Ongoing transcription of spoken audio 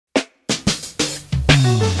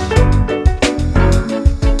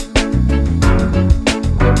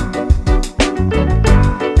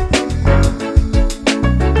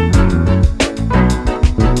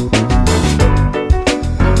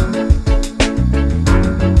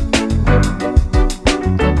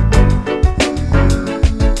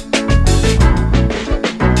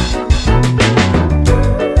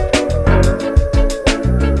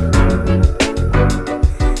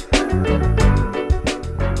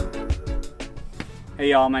Hey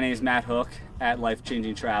y'all, my name is Matt Hook at Life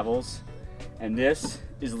Changing Travels, and this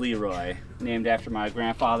is Leroy, named after my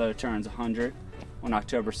grandfather who turns 100 on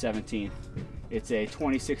October 17th. It's a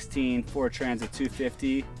 2016 Ford Transit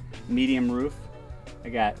 250 medium roof. I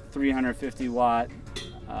got 350 watt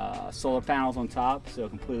solar panels on top, so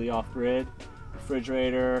completely off-grid.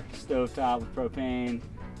 Refrigerator, stovetop with propane,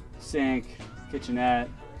 sink, kitchenette,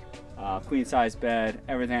 queen size bed,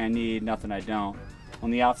 everything I need, nothing I don't. On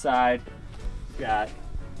the outside, got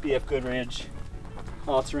BF Goodrich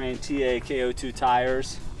all-terrain TA KO2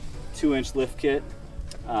 tires, 2-inch lift kit,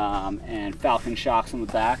 and Falcon shocks on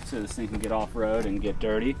the back so this thing can get off-road and get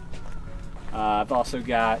dirty. I've also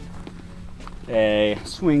got a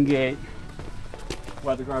swing gate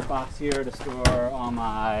weather guard box here to store all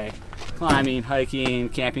my climbing, hiking,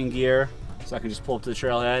 camping gear, so I can just pull up to the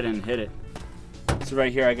trailhead and hit it. So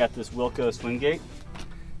right here I got this Wilco swing gate.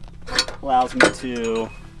 Allows me to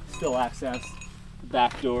still access the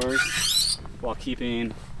back doors while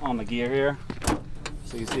keeping all my gear here.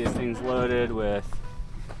 So you can see this thing's loaded with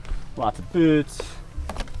lots of boots,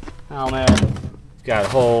 helmet, got a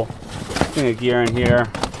whole thing of gear in here,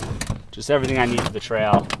 just everything I need for the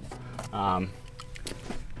trail. On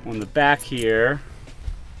the back here,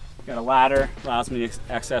 got a ladder, allows me to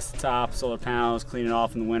access the top, solar panels, clean it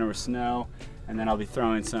off in the winter with snow, and then I'll be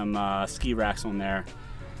throwing some ski racks on there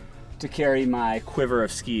to carry my quiver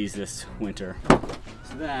of skis this winter.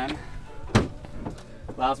 So then,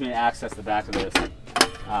 allows me to access the back of this.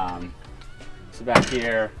 So back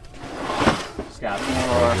here, just got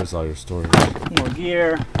more. Here's all your storage. More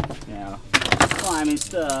gear, you know, climbing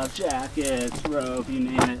stuff, jackets, rope, you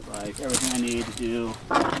name it, like everything I need to do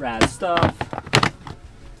rad stuff.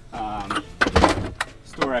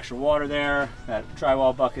 Store extra water there. That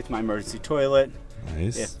drywall bucket's my emergency toilet.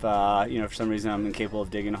 Nice. If you know, for some reason I'm incapable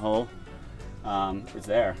of digging a hole, it's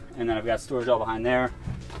there. And then I've got storage all behind there.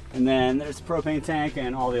 And then there's the propane tank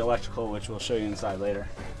and all the electrical, which we'll show you inside later.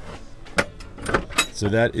 So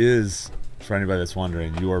that is, for anybody that's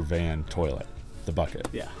wondering, your van toilet, the bucket.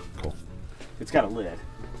 Yeah. Cool. It's got a lid.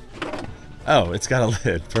 Oh, it's got a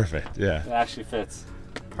lid. Perfect. Yeah. It actually fits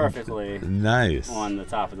perfectly. Nice. On the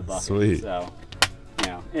top of the bucket. Sweet. So, you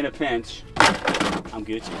know, in a pinch, I'm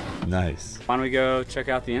Gucci. Nice. Why don't we go check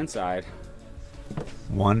out the inside?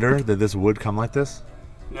 Wonder that this would come like this?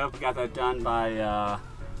 Nope, got that done by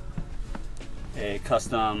a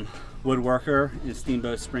custom woodworker in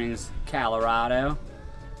Steamboat Springs, Colorado.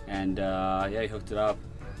 And yeah, he hooked it up.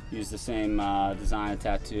 Used the same design and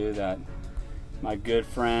tattoo that my good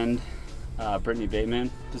friend Brittany Bateman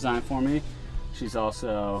designed for me. She's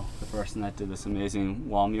also the person that did this amazing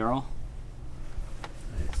wall mural.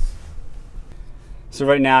 Nice. So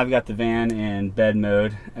right now I've got the van in bed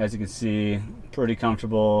mode. As you can see, pretty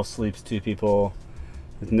comfortable, sleeps 2 people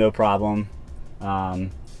with no problem.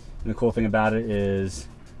 And the cool thing about it is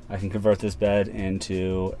I can convert this bed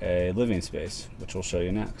into a living space, which we'll show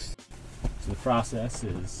you next. So the process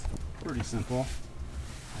is pretty simple.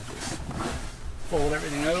 I just fold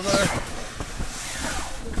everything over,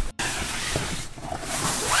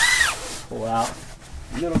 pull out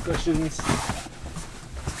the middle cushions,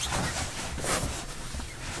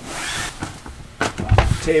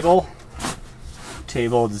 table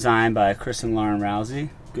designed by Chris and Lauren Rousey,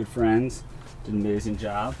 good friends, did an amazing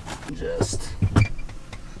job. Just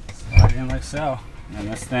slide it in like so, and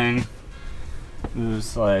this thing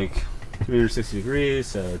moves like 360 degrees,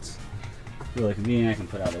 so it's really convenient. I can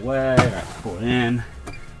put it out of the way, or I can pull it in,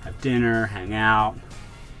 have dinner, hang out.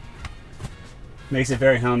 Makes it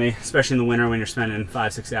very homey, especially in the winter when you're spending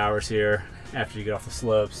 5-6 hours here after you get off the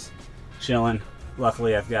slopes, chilling.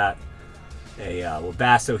 Luckily, I've got a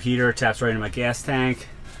Webasto heater, taps right into my gas tank,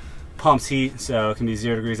 pumps heat, so it can be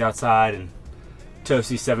 0 degrees outside and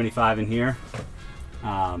toasty 75 in here.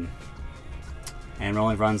 And it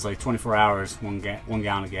only runs like 24 hours, one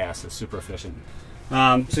gallon of gas, so super efficient.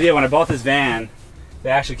 So yeah, when I bought this van,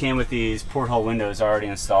 they actually came with these porthole windows already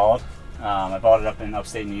installed. I bought it up in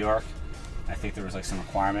upstate New York. I think there was like some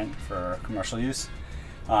requirement for commercial use.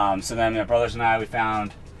 So then my brothers and I, we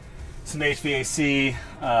found some HVAC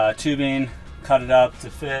tubing, cut it up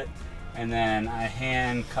to fit, and then I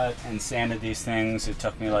hand cut and sanded these things. It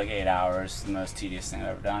took me like 8 hours, the most tedious thing I've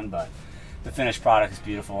ever done, but the finished product is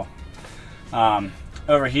beautiful.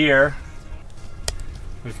 Over here,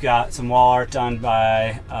 we've got some wall art done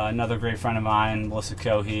by another great friend of mine, Melissa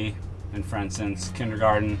Cohey, been friends since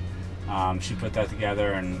kindergarten. She put that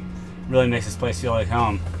together and really makes this place feel like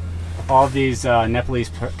home. All of these Nepalese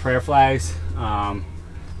prayer flags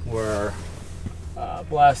were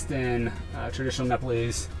blessed in traditional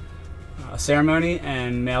Nepalese ceremony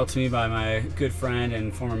and mailed to me by my good friend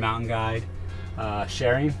and former mountain guide,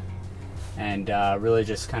 sharing, and really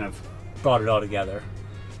just kind of brought it all together.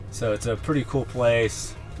 So it's a pretty cool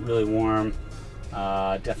place, really warm.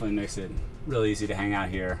 Definitely makes it really easy to hang out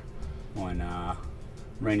here on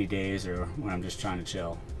rainy days or when I'm just trying to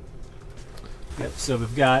chill. Yep, so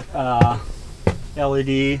we've got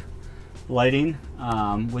LED lighting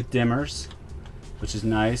with dimmers, which is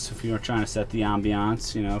nice if you're trying to set the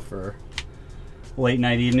ambiance, you know, for late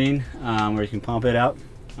night evening, where you can pump it up,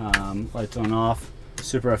 lights on off,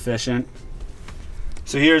 super efficient.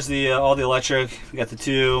 So here's the all the electric. We got the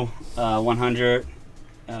two 100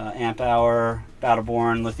 amp hour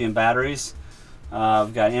Battle-Born lithium batteries.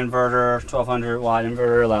 We've got an inverter, 1200 watt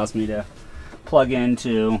inverter, allows me to plug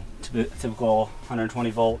into typical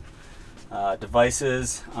 120 volt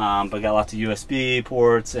devices, but got lots of USB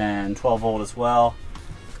ports and 12 volt as well.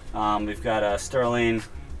 We've got a Sterling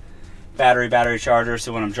battery charger,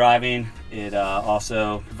 so when I'm driving it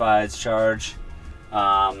also provides charge.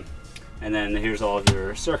 And then here's all of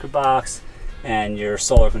your circuit box and your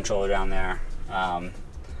solar controller down there.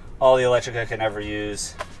 All the electric I can ever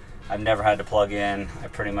use. I've never had to plug in. I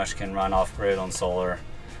pretty much can run off grid on solar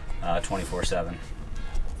 24/7.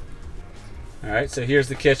 All right, so here's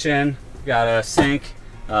the kitchen. Got a sink,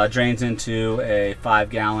 drains into a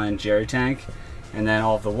 5-gallon jerry tank, and then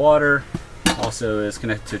all of the water also is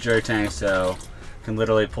connected to a jerry tank, so can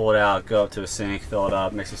literally pull it out, go up to a sink, fill it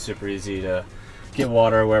up. Makes it super easy to get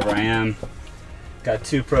water wherever I am. Got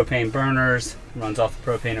 2 propane burners, runs off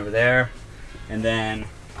the propane over there, and then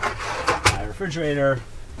my refrigerator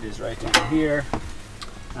is right down here.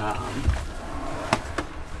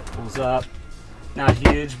 Pulls up, not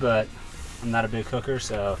huge, but I'm not a big cooker,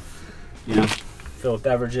 so you know, fill with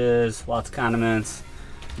beverages, lots of condiments,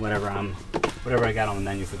 whatever I got on the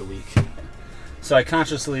menu for the week. So I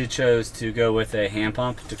consciously chose to go with a hand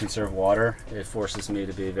pump to conserve water. It forces me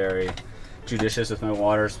to be very judicious with my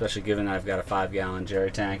water, especially given that I've got a 5-gallon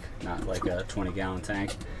jerry tank, not like a 20-gallon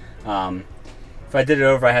tank. If I did it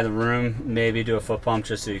over, I had the room, maybe do a foot pump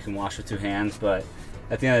just so you can wash with 2 hands, but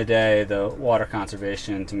at the end of the day, the water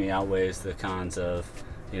conservation to me outweighs the cons of,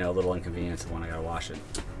 you know, a little inconvenience when I gotta wash it.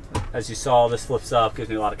 As you saw, this flips up, gives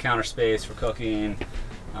me a lot of counter space for cooking,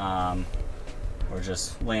 or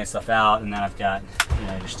just laying stuff out. And then I've got, you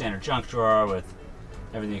know, your standard junk drawer with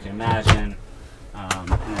everything you can imagine. And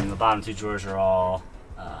then the bottom 2 drawers are all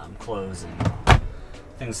clothes and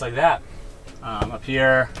things like that. Up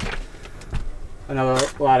here, another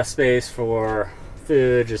lot of space for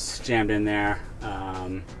food, just jammed in there.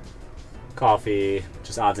 Coffee,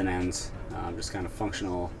 just odds and ends, just kind of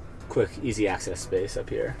functional, quick, easy access space up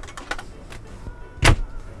here.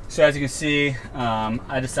 So as you can see,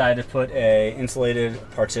 I decided to put a insulated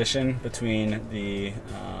partition between the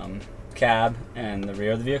cab and the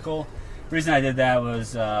rear of the vehicle. The reason I did that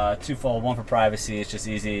was twofold. One, for privacy. It's just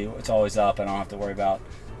easy. It's always up. I don't have to worry about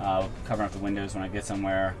covering up the windows when I get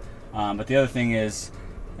somewhere. But the other thing is,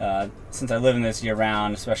 since I live in this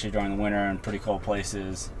year-round, especially during the winter in pretty cold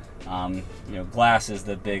places, you know, glass is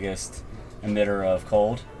the biggest emitter of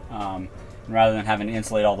cold. And rather than having to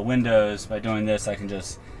insulate all the windows, by doing this, I can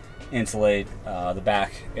just insulate the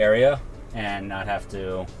back area and not have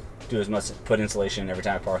to do as much, put insulation every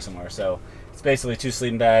time I park somewhere. So it's basically 2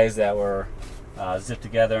 sleeping bags that were zipped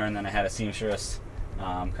together, and then I had a seamstress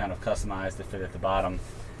kind of customized to fit at the bottom.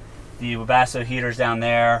 The Webasto heater's down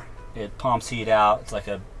there. It pumps heat out. It's like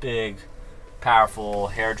a big, powerful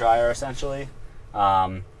hair dryer essentially,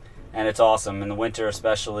 and it's awesome in the winter,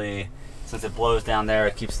 especially since it blows down there.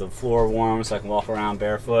 It keeps the floor warm, so I can walk around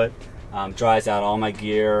barefoot. Dries out all my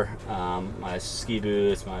gear, my ski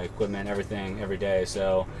boots, my equipment, everything every day.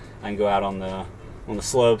 So I can go out on the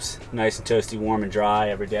slopes, nice and toasty, warm and dry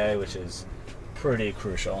every day, which is pretty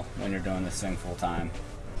crucial when you're doing this thing full time.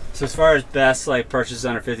 So as far as best like purchases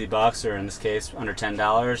under 50 bucks, or in this case under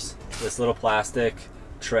 $10, this little plastic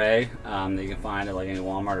tray that you can find at like any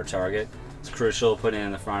Walmart or Target. It's crucial. Put it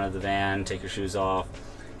in the front of the van, take your shoes off.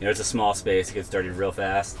 You know, it's a small space, it gets dirty real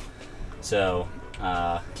fast. So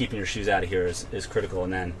keeping your shoes out of here is critical.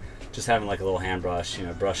 And then just having like a little hand brush, you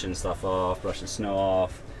know, brushing stuff off, brushing snow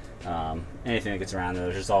off, anything that gets around there.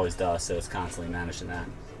 There's just always dust, so it's constantly managing that.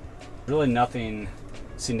 Really nothing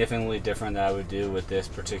significantly different that I would do with this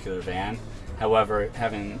particular van. However,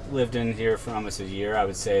 having lived in here for almost a year, I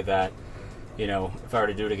would say that, you know, if I were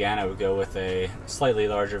to do it again, I would go with a slightly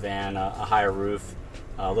larger van, a higher roof,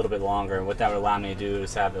 a little bit longer. And what that would allow me to do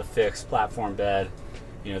is have a fixed platform bed,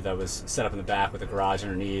 you know, that was set up in the back with a garage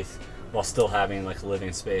underneath, while still having like a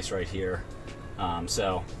living space right here.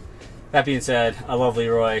 So that being said, I love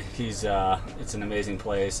Leroy. He's it's an amazing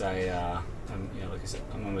place. I'm, you know, like I said,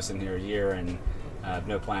 I'm almost in here a year, and I have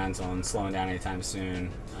no plans on slowing down anytime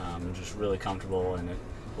soon. I'm just really comfortable, and it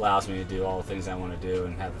allows me to do all the things I want to do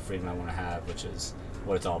and have the freedom I want to have, which is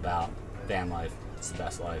what it's all about. Van life. It's the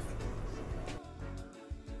best life.